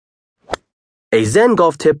A Zen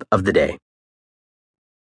Golf Tip of the Day.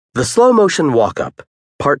 The Slow Motion Walk-Up,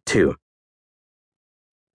 Part 2.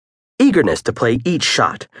 Eagerness to play each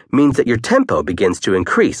shot means that your tempo begins to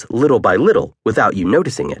increase little by little without you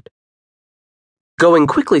noticing it. Going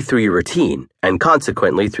quickly through your routine, and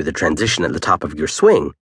consequently through the transition at the top of your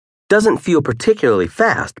swing, doesn't feel particularly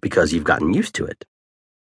fast because you've gotten used to it.